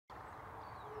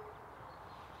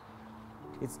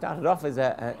It started off as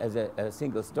a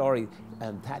single-story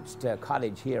thatched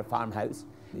cottage here, farmhouse.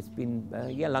 It's been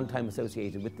a long time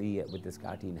associated with the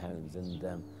Scarteen Hounds, and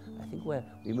I think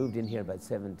we moved in here about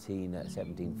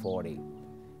 1740,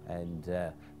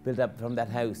 and built up from that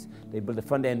house. They built the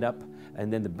front end up,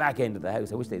 and then the back end of the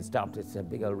house. I wish they'd stopped. It's a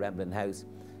big old rambling house,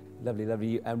 lovely,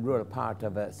 lovely rural part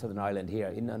of Southern Ireland here,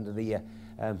 in under the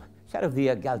shadow of the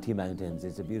Galtee Mountains.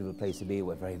 It's a beautiful place to be.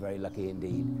 We're very, very lucky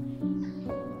indeed.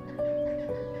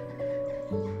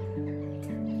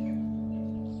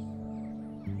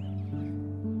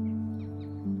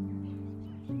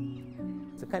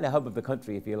 It's a kind of hub of the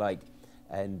country, if you like,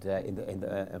 and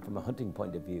from a hunting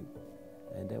point of view.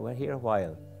 And we're here a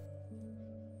while.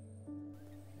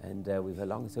 And we've a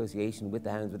long association with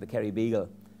the hounds, with the Kerry Beagle.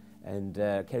 And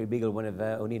Kerry Beagle, one of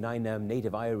only 9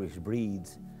 native Irish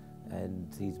breeds. And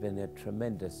he's been a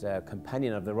tremendous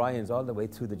companion of the Ryans all the way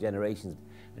through the generations.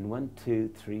 And 1, 2,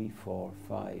 3, 4,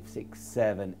 5, 6,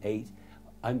 7, 8.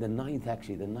 I'm the 9th,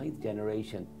 actually, the 9th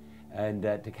generation, and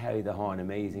to carry the horn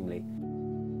amazingly.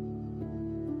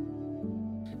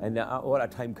 And all our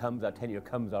time comes, our tenure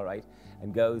comes, all right,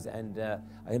 and goes. And I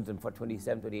hunted them for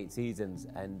 27, 28 seasons,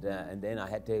 and then I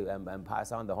had to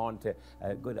pass on the horn to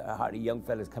good, hearty young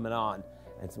fellas coming on,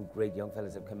 and some great young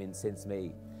fellas have come in since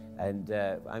me. And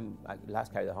I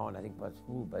last carried the horn, I think, was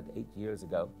about 8 years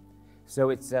ago. So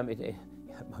it's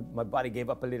my body gave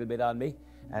up a little bit on me,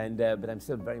 and but I'm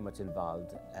still very much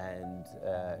involved, and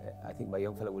I think my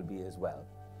young fellow will be as well.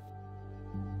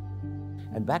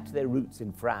 And back to their roots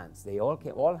in France.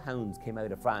 All hounds came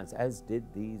out of France, as did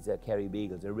these Kerry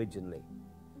Beagles originally.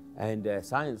 And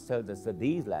science tells us that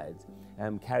these lads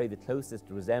carry the closest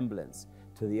resemblance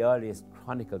to the earliest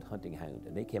chronicled hunting hound,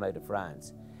 and they came out of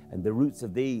France. And the roots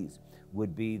of these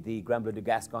would be the Grand Bleu de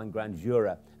Gascogne, Grand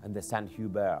Jura, and the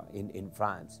Saint-Hubert in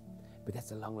France. But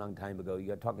that's a long, long time ago.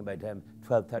 You're talking about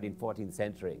 12th, 13th, 14th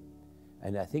century.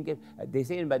 And I think they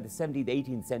say in about the 17th,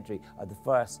 18th century are the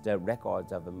first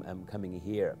records of them coming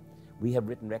here. We have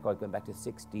written records going back to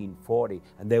 1640,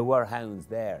 and there were hounds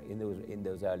there in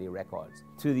those early records.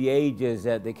 Through the ages,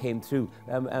 they came through,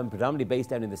 predominantly based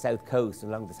down in the south coast,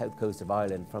 along the south coast of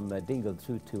Ireland, from Dingle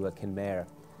through to Kenmare,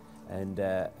 and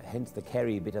hence the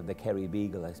Kerry, bit of the Kerry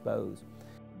Beagle, I suppose.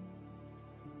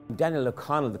 Daniel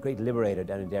O'Connell, the great liberator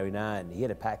down in Derrynane, he had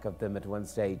a pack of them at one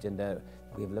stage, and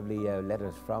we have lovely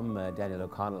letters from Daniel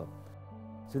O'Connell.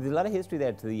 So there's a lot of history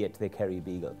there to the Kerry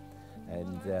Beagle,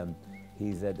 and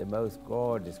he's the most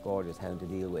gorgeous, gorgeous hound to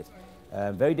deal with.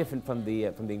 Very different from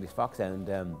the English foxhound.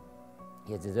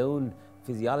 He has his own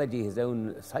physiology, his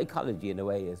own psychology in a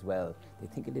way as well. They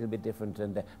think a little bit different,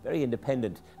 and very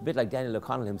independent, a bit like Daniel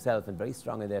O'Connell himself, and very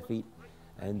strong on their feet.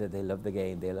 And they love the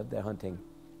game, they love their hunting.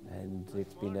 And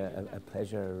it's been a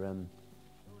pleasure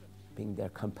being their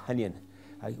companion.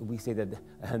 We say that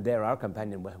they're our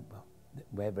companion, well,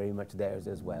 we're very much theirs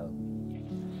as well.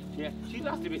 Yeah, she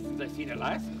lost a bit since I seen her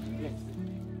last. Yes.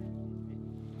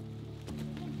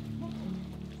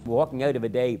 Walking out of a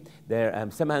day,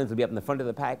 some hounds will be up in the front of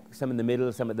the pack, some in the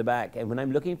middle, some at the back. And when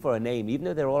I'm looking for a name, even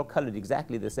though they're all coloured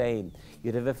exactly the same,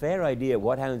 you'd have a fair idea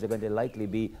what hounds are going to likely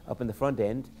be up in the front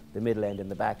end, the middle end, and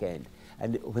the back end.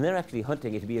 And when they're actually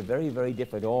hunting, it'll be a very, very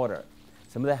different order.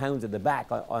 Some of the hounds at the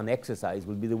back on exercise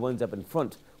will be the ones up in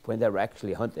front when they're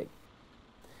actually hunting.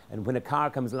 And when a car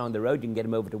comes along the road, you can get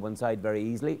them over to one side very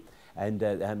easily. And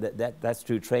that's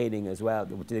through training as well,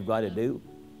 which they've got to do.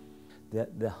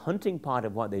 The hunting part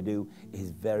of what they do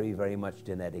is very, very much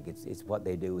genetic. It's what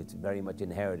they do. It's very much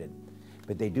inherited.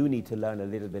 But they do need to learn a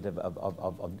little bit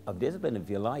of discipline, if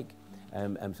you like,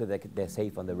 so that they're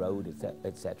safe on the road,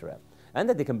 etc. And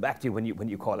that they come back to you when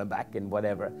you call them back and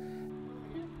whatever.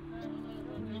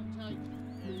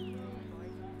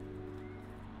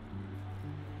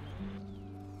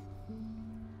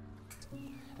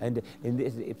 And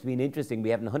it's been interesting. We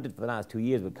haven't hunted for the last 2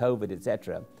 years with COVID,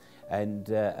 etc. And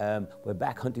we're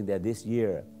back hunting there this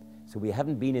year. So we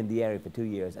haven't been in the area for 2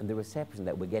 years, and the reception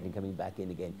that we're getting coming back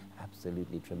in again,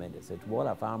 absolutely tremendous. So to all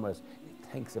our farmers,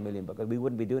 thanks a million, because we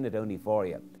wouldn't be doing it only for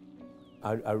you.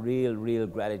 Our real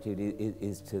gratitude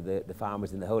is to the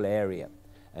farmers in the whole area.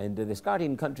 And the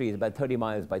Scarteen country is about 30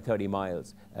 miles by 30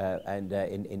 miles and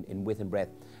in width and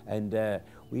breadth. And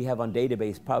we have on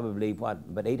database probably,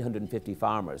 about 850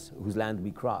 farmers whose land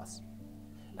we cross.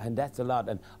 And that's a lot.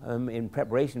 And in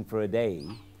preparation for a day,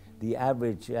 the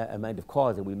average amount of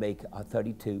calls that we make are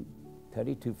 32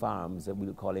 farms that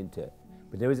we'll call into.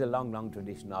 But there is a long, long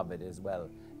tradition of it as well.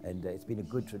 And it's been a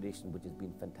good tradition, which has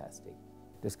been fantastic.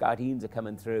 the Scarteens are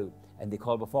coming through, and they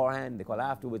call beforehand, they call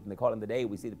afterwards, and they call on the day.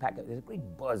 We see the pack. There's a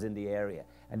great buzz in the area,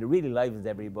 and it really livens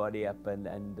everybody up, and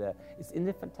isn't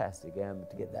it fantastic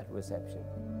to get that reception?